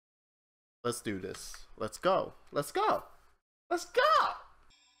Let's do this. Let's go. Let's go. Let's go.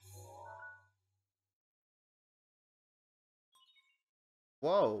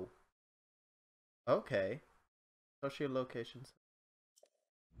 Whoa. Okay. Associate locations.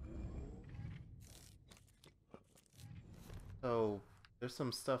 So there's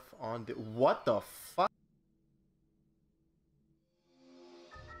some stuff on the. What the fuck?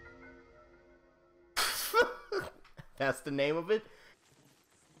 That's the name of it?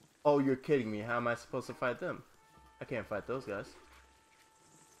 Oh, you're kidding me. How am I supposed to fight them? I can't fight those guys.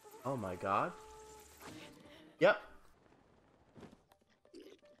 Oh my god. Yep.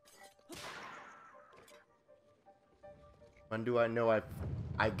 When do I know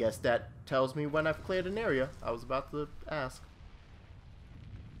I guess that tells me when I've cleared an area. I was about to ask.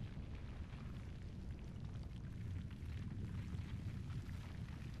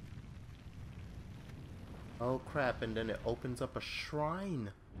 Oh crap, and then it opens up a shrine.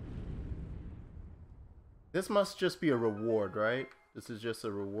 This must just be a reward, right? This is just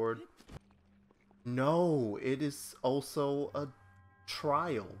a reward. No, it is also a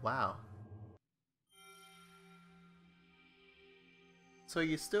trial. Wow. So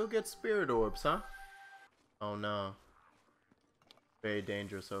you still get spirit orbs, huh? Oh no. Very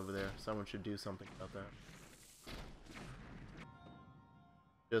dangerous over there. Someone should do something about that.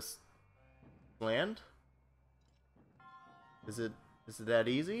 Just land? Is it that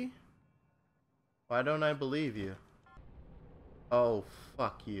easy? Why don't I believe you? Oh,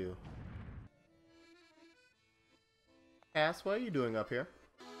 fuck you. Cass, what are you doing up here?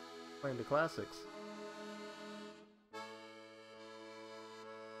 Playing the classics.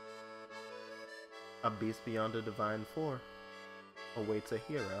 A beast beyond the divine four awaits a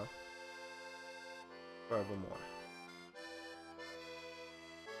hero forevermore.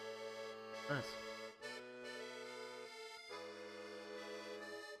 Nice.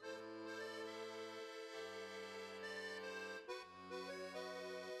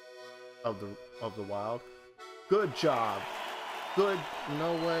 Of the wild. Good job. Good. You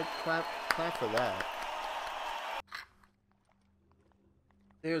know what? Clap for that.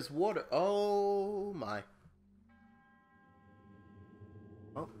 There's water. Oh my.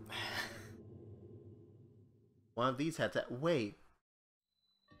 Oh. One of these had to wait.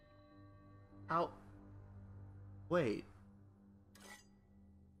 How? Wait.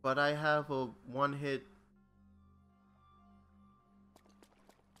 But I have a one-hit.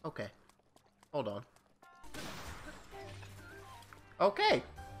 Okay. Hold on. Okay.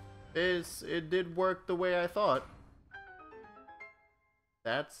 It did work the way I thought.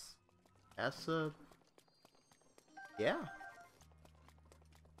 That's a yeah.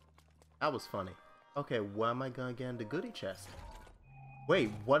 That was funny. Okay, why am I gonna get in the goodie chest? Wait,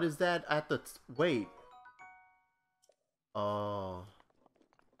 what is that at the wait? Oh.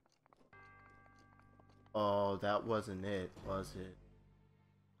 Oh, that wasn't it, was it?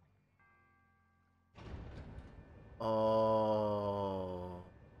 Oh.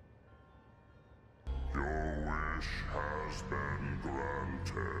 Your wish has been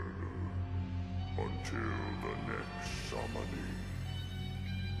granted until the next summoning.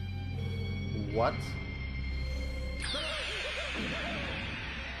 What?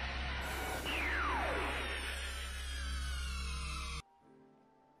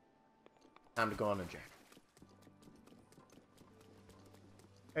 Time to go on a journey.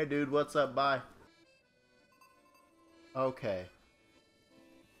 Hey dude, what's up? Bye. Okay.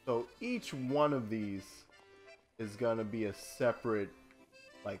 So each one of these is gonna be a separate,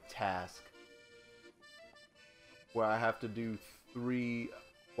 like, task. Where I have to do 3,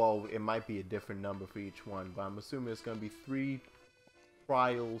 well, it might be a different number for each one, but I'm assuming it's gonna be 3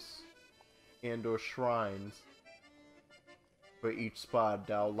 trials and or shrines for each spot.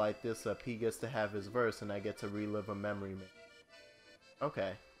 That'll light this up. He gets to have his verse and I get to relive a memory.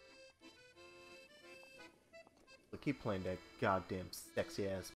 Okay. So keep playing that goddamn sexy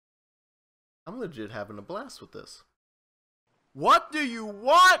ass. I'm legit having a blast with this. What do you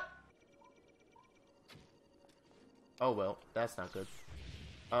want? Oh well, that's not good.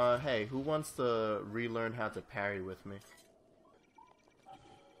 Hey, who wants to relearn how to parry with me?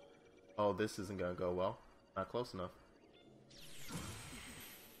 Oh, this isn't gonna go well. Not close enough.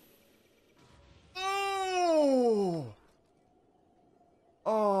 Oh!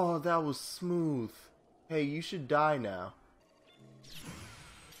 Oh, that was smooth. Hey, you should die now.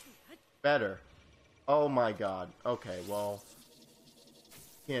 Better. Oh my god. Okay, well.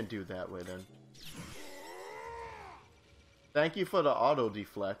 Can't do that way then. Thank you for the auto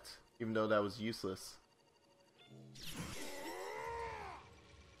deflect, even though that was useless.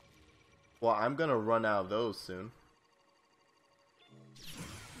 Well, I'm gonna run out of those soon.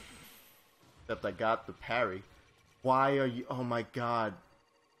 Except I got the parry. Why are you... Oh my god.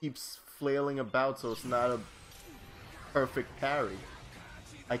 Keeps flailing about so it's not a perfect parry.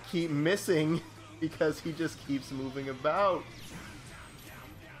 I keep missing because he just keeps moving about.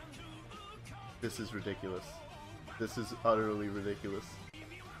 This is ridiculous. This is utterly ridiculous.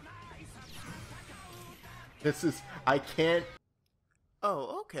 This is... I can't...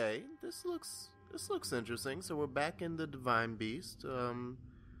 Oh, okay. This looks interesting. So we're back in the Divine Beast.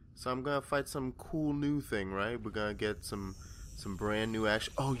 So I'm gonna fight some cool new thing, right? We're gonna get some brand new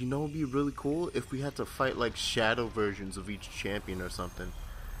action. Oh, you know what would be really cool? If we had to fight like shadow versions of each champion or something.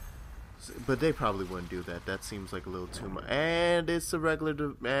 But they probably wouldn't do that. That seems like a little too much. And it's the regular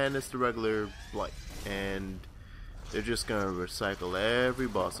Blight. And they're just gonna recycle every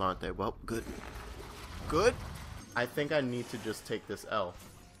boss, aren't they? Well, good. Good? I think I need to just take this L.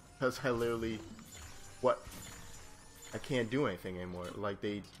 Because I literally... What? I can't do anything anymore. Like,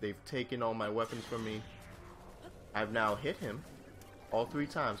 they've taken all my weapons from me. I've now hit him all 3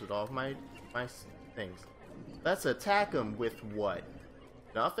 times with all of my things. Let's attack him with what?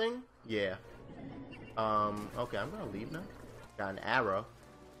 Nothing? Yeah. Okay, I'm gonna leave now. Got an arrow.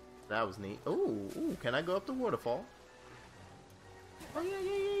 That was neat. Ooh, can I go up the waterfall? Oh,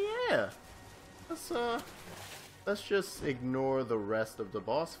 yeah. Let's just ignore the rest of the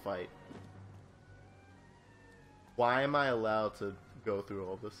boss fight. Why am I allowed to go through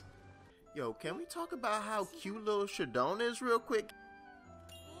all this? Yo, can we talk about how cute little Shadon is real quick?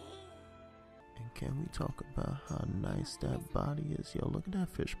 And can we talk about how nice that body is? Yo, look at that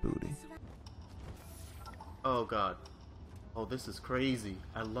fish booty. Oh god. Oh, this is crazy.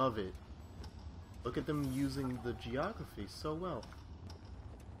 I love it. Look at them using the geography so well.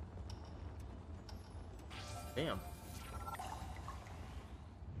 Damn.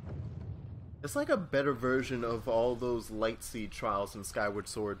 It's like a better version of all those Light Seed trials in Skyward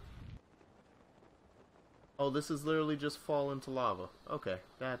Sword. Oh, this is literally just fall into lava. Okay,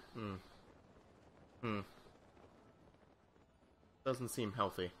 that... Doesn't seem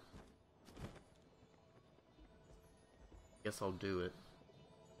healthy. Guess I'll do it.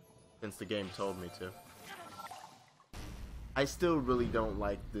 Since the game told me to. I still really don't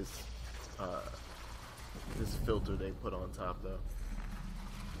like this, this filter they put on top, though.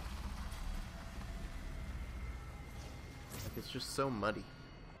 Like, it's just so muddy.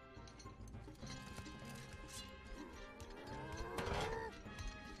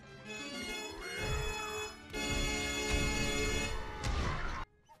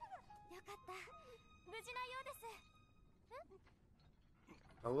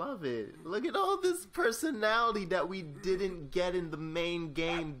 I love it. Look at all this personality that we didn't get in the main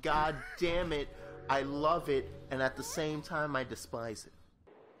game. God damn it. I love it, and at the same time I despise it.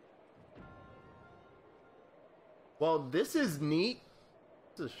 Well, this is neat.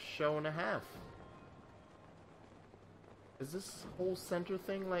 It's a show and a half. Is this whole center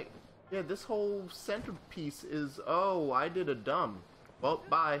thing like... Yeah, this whole centerpiece is... Oh, I did a dumb. Well,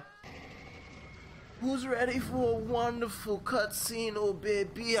 bye. Who's ready for a wonderful cutscene? Oh,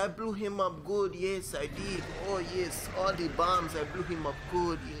 baby, I blew him up good. Yes, I did. Oh, yes, all the bombs, I blew him up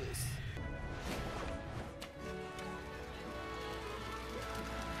good. Yes.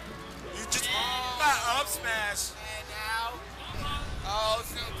 You just got up smash. And now, oh,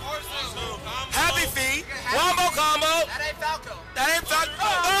 so of course there's happy feet, wombo combo. That ain't Falco. That ain't Falco.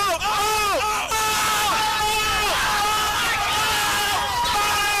 Oh!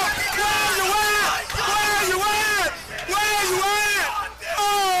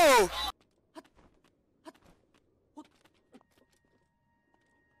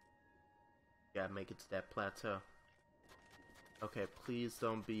 Gotta make it to that plateau. Okay, please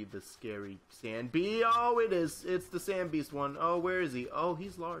don't be the scary sand beast. Oh, it is. It's the sand beast one. Oh, where is he? Oh,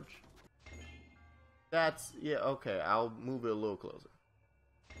 he's large. That's... Yeah, okay. I'll move it a little closer.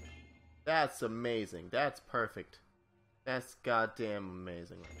 That's amazing. That's perfect. That's goddamn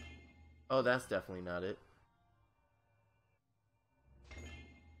amazing. Oh, that's definitely not it.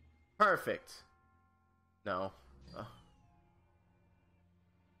 Perfect. No. Oh.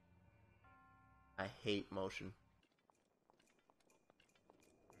 I hate motion.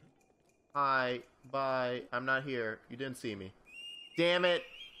 Hi, bye. I'm not here. You didn't see me. Damn it!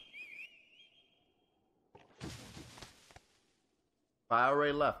 I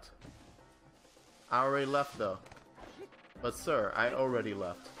already left. I already left though. But sir, I already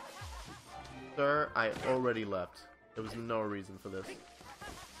left. Sir, I already left. There was no reason for this.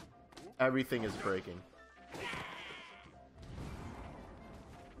 Everything is breaking.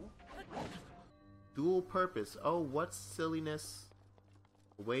 Dual purpose. Oh, what silliness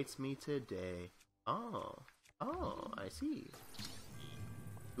awaits me today. Oh, I see.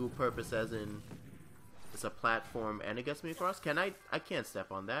 Dual purpose as in it's a platform and it gets me across? Can I can't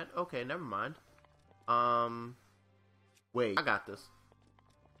step on that. Okay, never mind. Wait, I got this.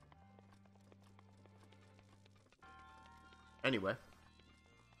 Anyway.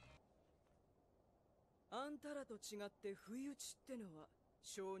 あんたらと違って不意打ちってのは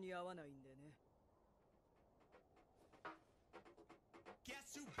性に合わないんでね。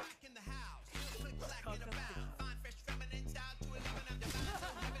 Guess who back in the house? Click clack in about. Fine fresh feminine style to 11 I'm the bounce.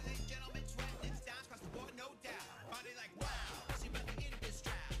 Ladies and gentlemen, sweat it's down across the board, no doubt. Body like wow. See about the in this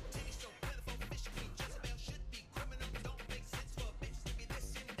trap. Titty so plentiful, fish eat Jezebel should be criminal. Don't make sense for a bitch to be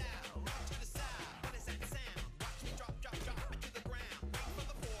this in down. Rock to the side. What is that sound? Watch me drop, drop, drop it to the ground. Wait for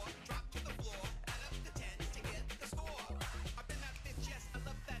the 4, drop to the floor. Add up the 10s to get the score. I've been that bitch, yes, I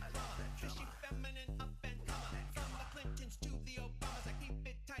love that drama. Fishy, feminine, up and coming. From the Clintons to the Obamas, I keep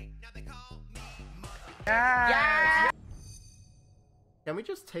it tight. Now they call me mother. Yeah. Can we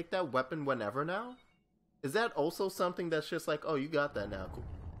just take that weapon whenever now? Is that also something that's just like, oh, you got that now, cool,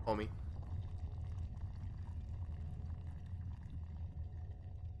 homie?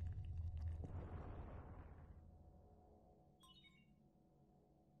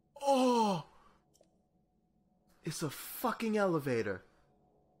 Oh! It's a fucking elevator.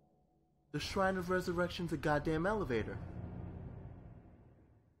 The Shrine of Resurrection's a goddamn elevator.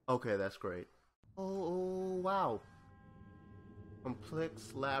 Okay, that's great. Oh, wow.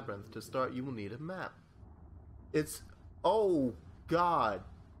 Complex labyrinth. To start, you will need a map. It's... oh, God.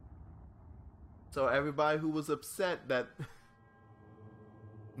 So everybody who was upset that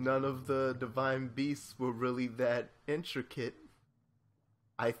none of the divine beasts were really that intricate,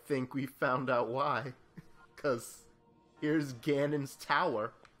 I think we found out why. Because here's Ganon's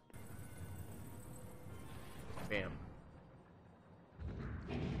tower. Bam.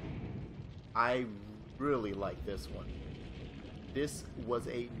 I really like this one. This was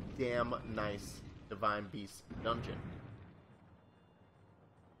a damn nice Divine Beast dungeon.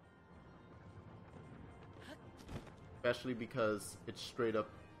 Especially because it straight up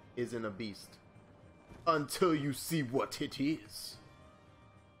isn't a beast. Until you see what it is.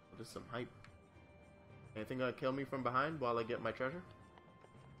 What is some hype? Anything gonna kill me from behind while I get my treasure?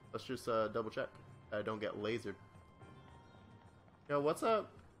 Let's just double check. I don't get lasered. Yo, what's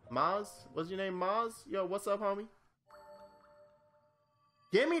up? Maz? What's your name, Maz? Yo, what's up, homie?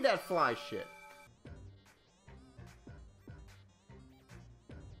 Give me that fly shit.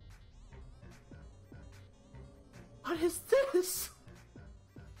 What is this?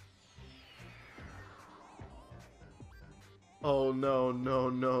 Oh no, no,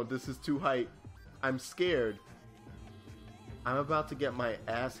 no. This is too hype. I'm scared. I'm about to get my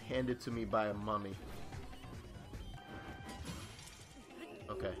ass handed to me by a mummy.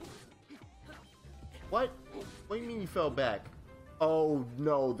 Okay. What? What do you mean you fell back? Oh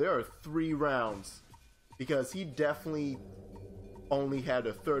no, there are 3 rounds. Because he definitely only had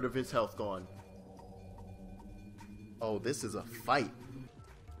a third of his health gone. Oh, this is a fight.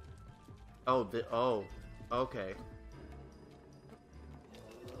 Oh, oh, okay.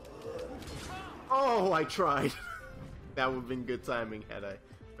 Oh, I tried. That would have been good timing had I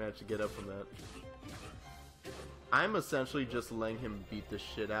managed to get up from that. I'm essentially just letting him beat the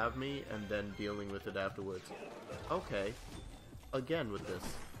shit out of me and then dealing with it afterwards. Okay. Again with this.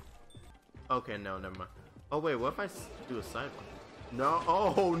 Okay, no, never mind. Oh wait, what if I do a side one? No,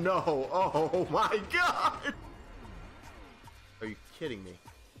 oh no, oh my god! Are you kidding me?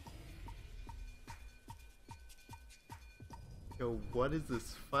 Yo, what is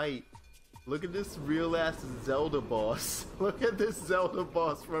this fight? Look at this real ass Zelda boss. Look at this Zelda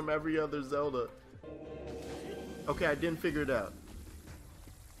boss from every other Zelda. Okay, I didn't figure it out.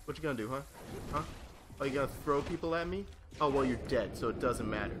 What you gonna do, huh? Huh? Oh, you gonna throw people at me? Oh, well, you're dead, so it doesn't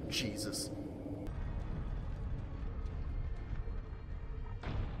matter. Jesus.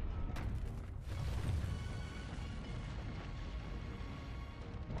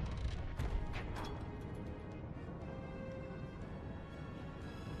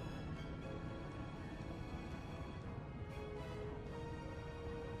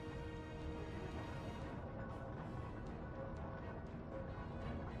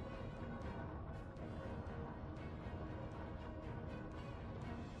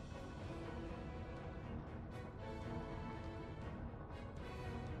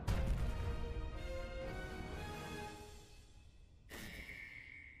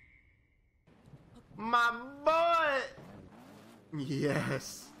 My boy!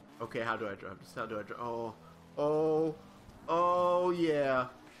 Yes. Okay, how do I drop this? How do I drop? Oh. Oh. Oh, yeah.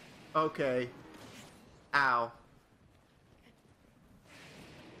 Okay. Ow.